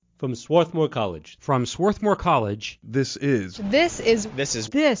From Swarthmore College. From Swarthmore College, This is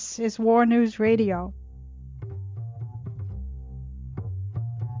War News Radio.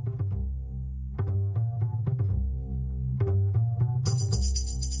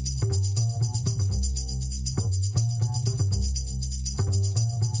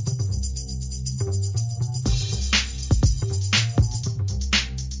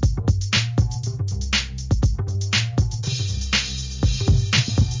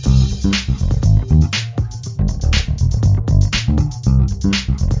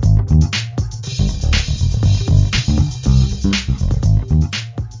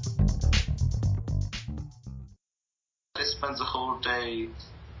 I spent the whole day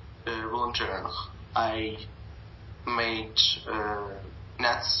volunteering. I made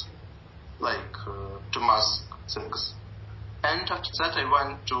nets, like to mask things. And after that I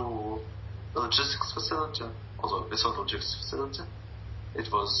went to a logistics facility, although it's not a logistics facility.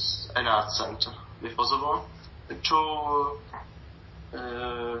 It was an art center before the war, to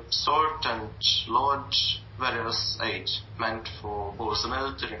sort and load various aid meant for both the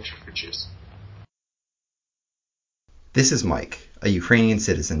military and refugees. This is Mike, a Ukrainian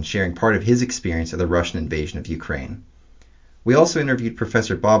citizen sharing part of his experience of the Russian invasion of Ukraine. We also interviewed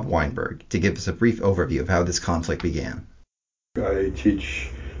Professor Bob Weinberg to give us a brief overview of how this conflict began. I teach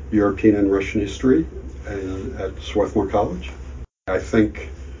European and Russian history at Swarthmore College. I think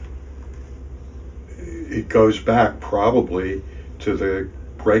it goes back probably to the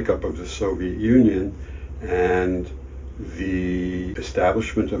breakup of the Soviet Union and the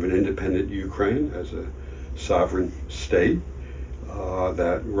establishment of an independent Ukraine as a sovereign state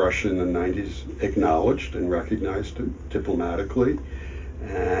that Russia in the 90s acknowledged and recognized diplomatically.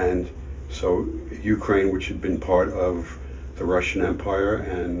 And so Ukraine, which had been part of the Russian Empire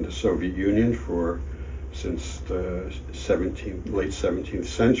and the Soviet Union since the late 17th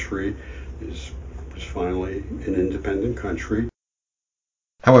century, was finally an independent country.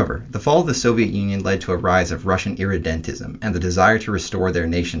 However, the fall of the Soviet Union led to a rise of Russian irredentism and the desire to restore their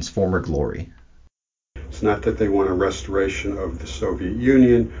nation's former glory. It's not that they want a restoration of the Soviet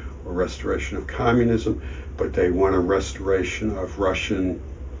Union or restoration of communism, but they want a restoration of Russian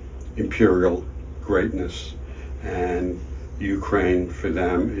imperial greatness. And Ukraine, for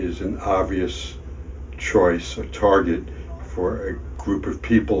them, is an obvious choice, a target for a group of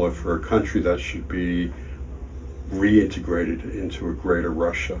people or for a country that should be reintegrated into a greater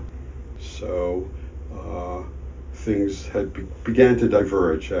Russia. So things began to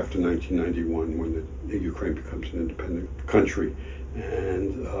diverge after 1991 when the Ukraine becomes an independent country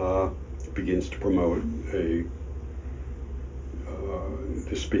and begins to promote the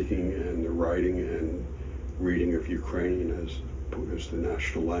speaking and the writing and reading of Ukrainian as the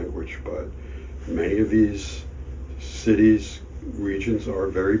national language. But many of these cities, regions are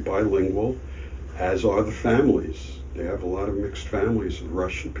very bilingual, as are the families. They have a lot of mixed families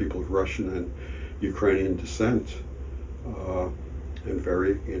of people of Russian and Ukrainian descent.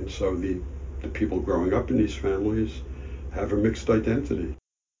 And so the people growing up in these families have a mixed identity.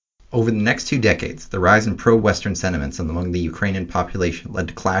 Over the next 2 decades, the rise in pro-Western sentiments among the Ukrainian population led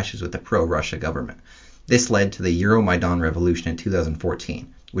to clashes with the pro-Russia government. This led to the Euromaidan revolution in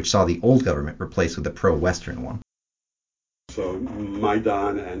 2014, which saw the old government replaced with a pro-Western one. So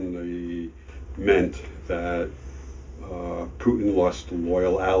Maidan meant that Putin lost a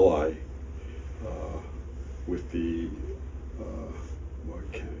loyal ally with the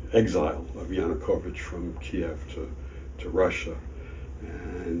exile of Yanukovych from Kiev to Russia,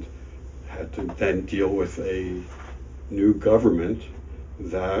 and had to then deal with a new government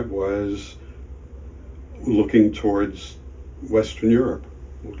that was looking towards Western Europe,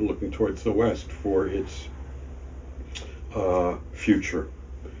 looking towards the West for its future.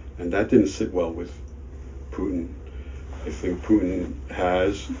 And that didn't sit well with Putin. I think Putin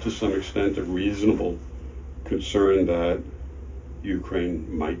has, to some extent, a reasonable concern that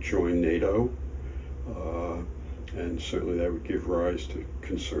Ukraine might join NATO, and certainly that would give rise to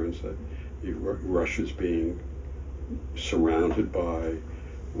concerns that Russia's being surrounded by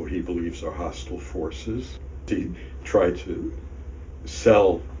what he believes are hostile forces. He tried to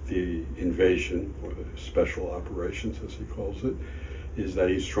sell the invasion, or the special operations as he calls it, is that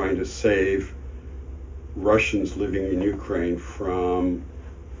he's trying to save Russians living in Ukraine from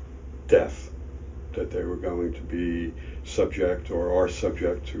death, that they were going to be subject or are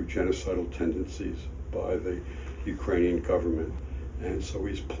subject to genocidal tendencies by the Ukrainian government. And so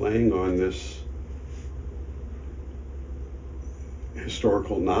he's playing on this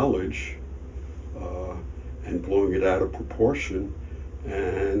historical knowledge and blowing it out of proportion,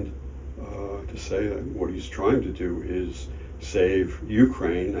 and to say that what he's trying to do is save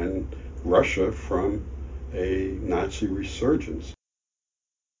Ukraine and Russia from a Nazi resurgence.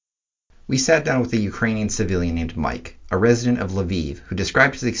 We sat down with a Ukrainian civilian named Mike, a resident of Lviv, who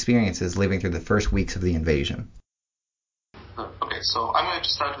described his experiences living through the first weeks of the invasion. Okay, so I'm going to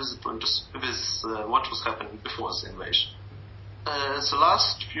start with what was happening before the invasion. The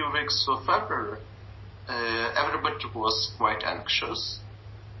last few weeks of February, everybody was quite anxious,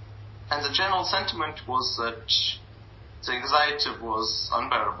 and the general sentiment was that the anxiety was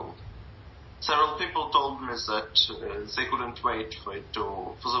unbearable. Several people told me that they couldn't wait for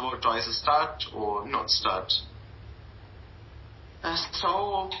the war to either start or not start.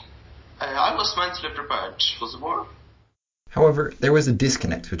 So I was mentally prepared for the war. However, there was a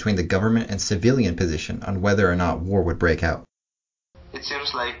disconnect between the government and civilian position on whether or not war would break out. It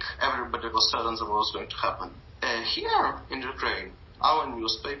seems like everybody was certain the war was going to happen. Here in Ukraine, our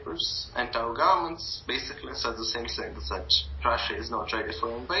newspapers and our governments basically said the same thing, that Russia is not ready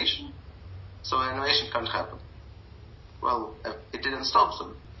for invasion, so an invasion can't happen. Well, it didn't stop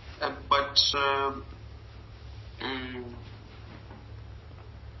them.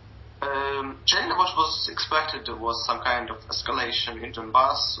 Generally what was expected was some kind of escalation in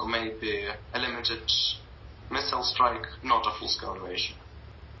Donbass, or maybe a limited missile strike, not a full-scale invasion.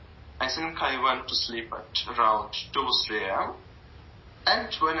 I think I went to sleep at around 2 or 3 a.m.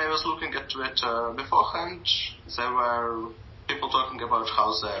 And when I was looking at Twitter beforehand, there were people talking about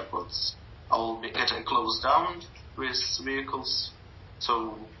how the airports will be getting closed down with vehicles.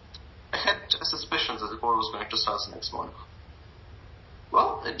 So I had a suspicion that the war was going to start the next morning.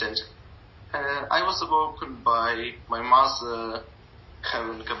 Well, it did. I was awoken by my mother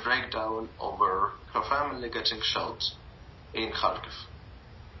having a breakdown over her family getting shelled in Kharkiv.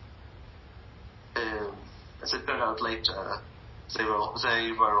 As it turned out later, they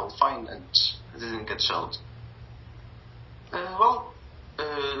were all fine and didn't get shelled. I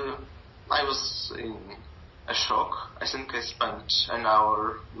was in a shock. I think I spent an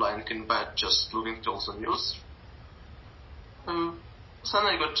hour lying in bed just looking at all the news. Then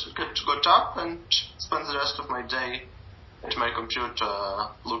I got up and spent the rest of my day at my computer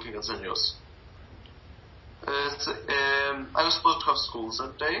looking at the news. I was supposed to have school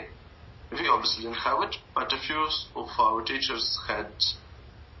that day. We obviously didn't have it, but a few of our teachers had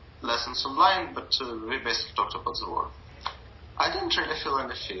lessons online, but we basically talked about the war. I didn't really feel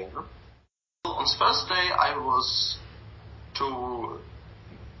any fear. On the first day, I was too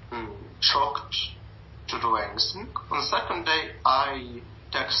shocked to do anything. On the second day, I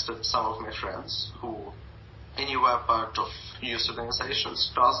texted some of my friends who anyway were part of youth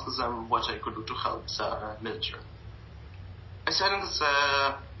organizations to ask them what I could do to help the military. I think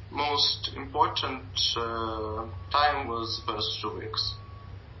the most important time was the first 2 weeks.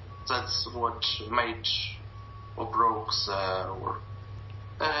 That's what made or broke the war.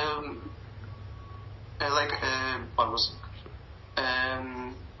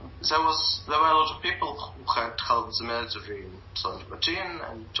 There were a lot of people who had helped the military in 2014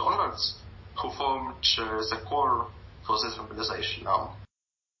 and onwards who formed the core for this mobilization now.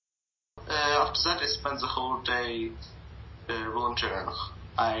 After that, I spent the whole day volunteering.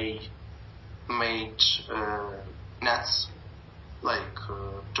 I made nets,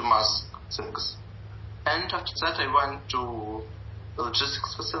 to mask things. And after that, I went to a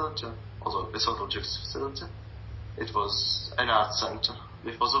logistics facility, although it's not a logistics facility. It was an art center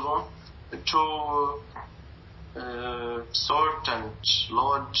before the war, to sort and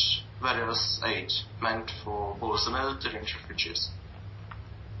load various aid meant for both the military and refugees.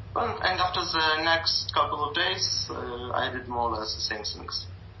 And after the next couple of days, I did more or less the same things.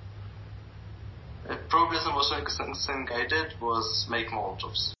 Probably the most interesting thing I did was make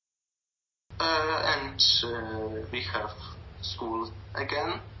Molotovs. We have school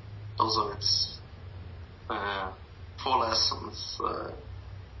again, although it's 4 lessons,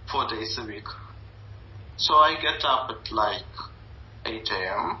 4 days a week. So I get up at 8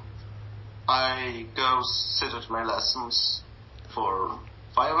 a.m. I go sit at my lessons for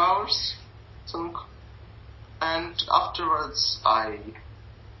 5 hours, I think. And afterwards I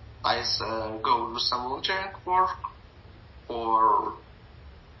either go do some volunteering work, or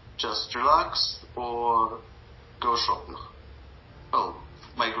just relax, or go shopping. Well,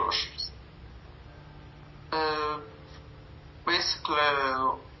 buy groceries. Basically,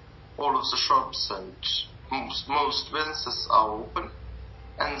 all of the shops and most businesses are open,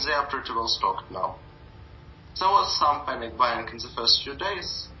 and they are pretty well stocked now. There was some panic buying in the first few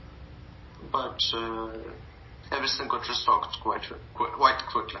days, but everything got restocked quite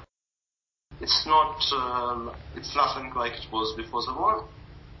quickly. It's nothing like it was before the war,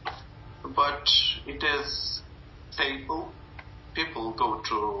 but it is stable people go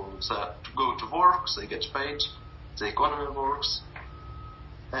to work, they get paid, the economy works.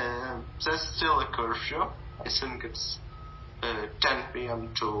 There's still a curfew. I think it's 10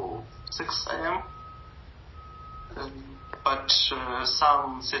 p.m. to 6 a.m. But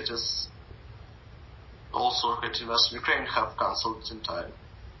some cities also located in Western Ukraine have cancelled it entirely.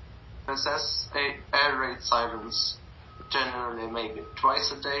 There's air raid sirens generally maybe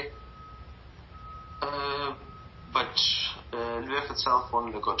twice a day. But Lviv itself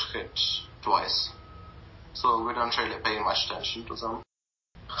only got hit twice. So we don't really pay much attention to them.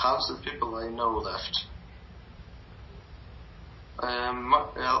 Half the people I know left.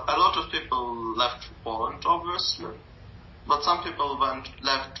 A lot of people left for Poland, obviously. But some people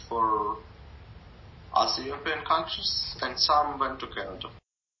left for other European countries, and some went to Canada.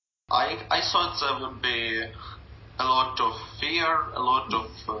 I thought there would be a lot of fear, a lot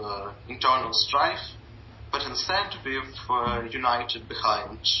of internal strife, but instead we've united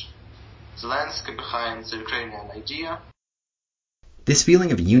behind Zelensky, behind the Ukrainian idea. This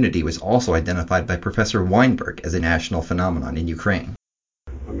feeling of unity was also identified by Professor Weinberg as a national phenomenon in Ukraine.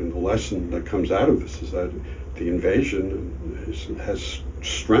 I mean, the lesson that comes out of this is that the invasion has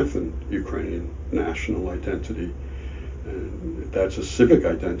strengthened Ukrainian national identity. And that's a civic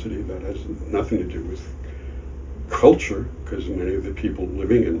identity that has nothing to do with culture, because many of the people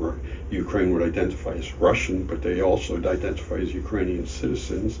living in Ukraine would identify as Russian, but they also identify as Ukrainian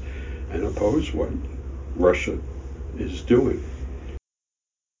citizens and oppose what Russia is doing.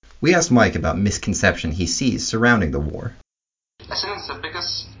 We asked Mike about misconception he sees surrounding the war. I think the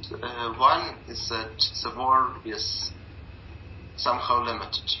biggest one is that the war is somehow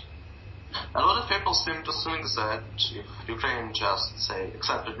limited. A lot of people seem to think that if Ukraine just, say,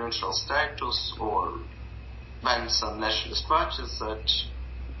 accepted neutral status or banned some nationalist parties, that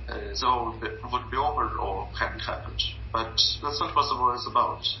the war would be over or hadn't happened. But that's not what the war is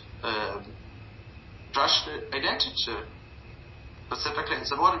about. Russian identity, specifically in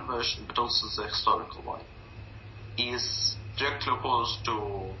the modern version, but also the historical one, is directly opposed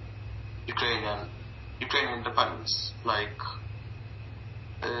to Ukrainian independence. Like,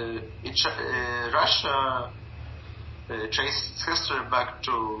 Russia traces its history back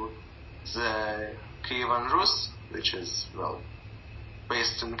to the Kievan Rus, which is, well,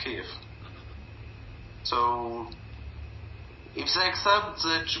 based in Kiev. So, if they accept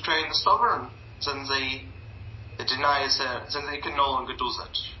that Ukraine is sovereign, then they then they can no longer do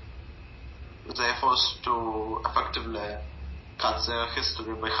that. They are forced to effectively cut their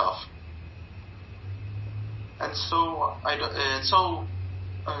history by half. And so,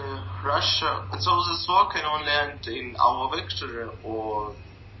 Russia, and so this war can only end in our victory or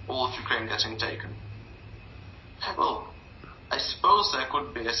all of Ukraine getting taken. Well, I suppose there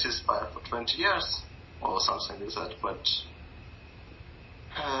could be a ceasefire for 20 years or something like that, but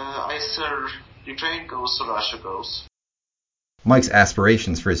either Ukraine goes or Russia goes. Mike's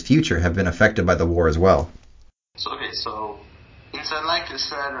aspirations for his future have been affected by the war as well. So in the unlikely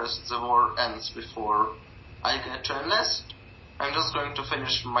scenarios the war ends before I get to enlist, I'm just going to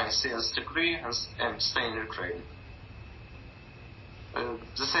finish my CS degree and stay in Ukraine.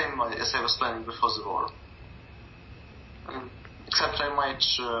 The same as I was planning before the war. Except I might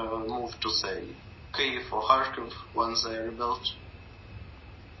move to, say, Kyiv or Kharkiv once they are rebuilt.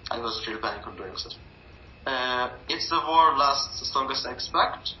 I was really planning on doing that. If the war lasts as long as I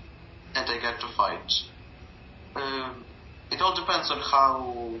expect, and I get to fight, it all depends on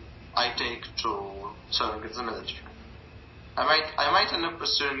how I take to serving in the military. I might end up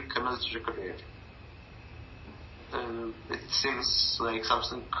pursuing a military career. It seems like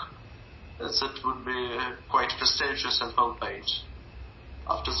something that would be quite prestigious and well paid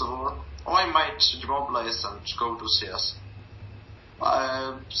after the war. Or I might demobilize and go to CS.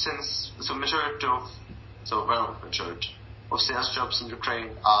 Since the majority of CS jobs in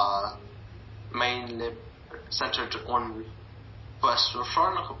Ukraine are mainly centered on Western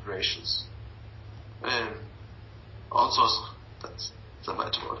foreign operations. Outsourcing, that's the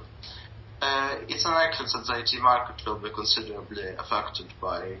better word. It's unlikely that the IT market will be considerably affected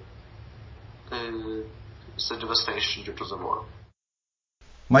by the devastation due to the war.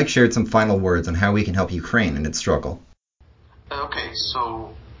 Mike shared some final words on how we can help Ukraine in its struggle. Okay,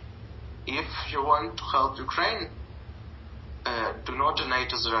 so if you want to help Ukraine, do not donate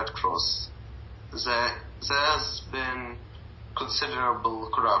to the Red Cross. There's been considerable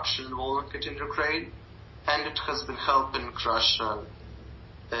corruption involved in Ukraine, and it has been helping Russia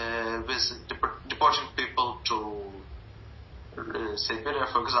with deporting people to Siberia,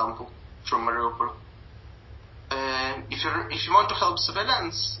 for example, from Mariupol. If you want to help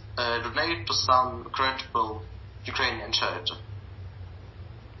civilians, donate to some credible Ukrainian charity.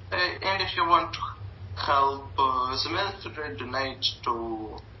 And if you want to help the military, donate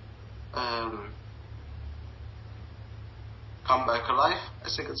to Come Back Alive, I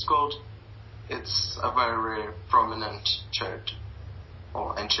think it's called. It's a very prominent charity,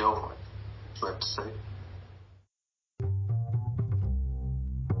 or NGO, let's say.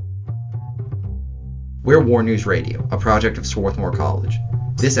 We're War News Radio, a project of Swarthmore College.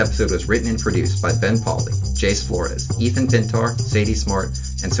 This episode was written and produced by Ben Pauley, Jace Flores, Ethan Pintar, Sadie Smart,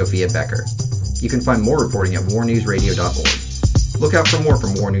 and Sophia Becker. You can find more reporting at warnewsradio.org. Look out for more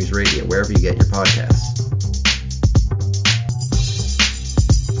from War News Radio wherever you get your podcasts.